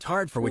worked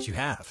hard for what you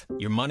have.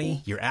 Your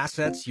money, your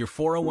assets, your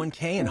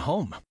 401k, and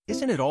home.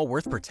 Isn't it all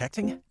worth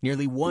protecting?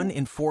 Nearly 1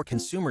 in 4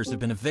 consumers have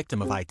been a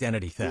victim of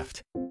identity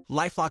theft.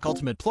 LifeLock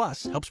Ultimate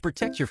Plus helps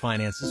protect your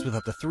finances with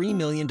up to $3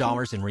 million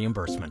in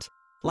reimbursement.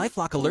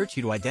 LifeLock alerts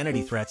you to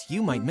identity threats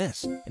you might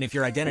miss. And if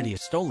your identity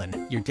is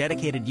stolen, your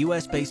dedicated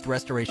U.S.-based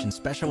restoration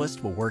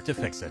specialist will work to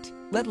fix it.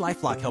 Let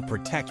LifeLock help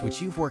protect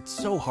what you've worked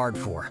so hard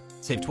for.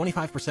 Save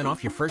 25%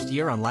 off your first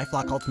year on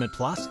LifeLock Ultimate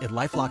Plus at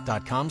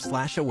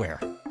LifeLock.com/aware.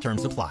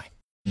 Terms apply.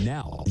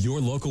 Now, your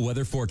local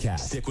weather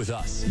forecast. Stick with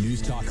us.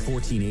 News Talk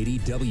 1480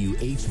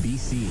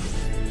 WHBC.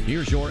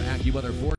 Here's your AccuWeather forecast.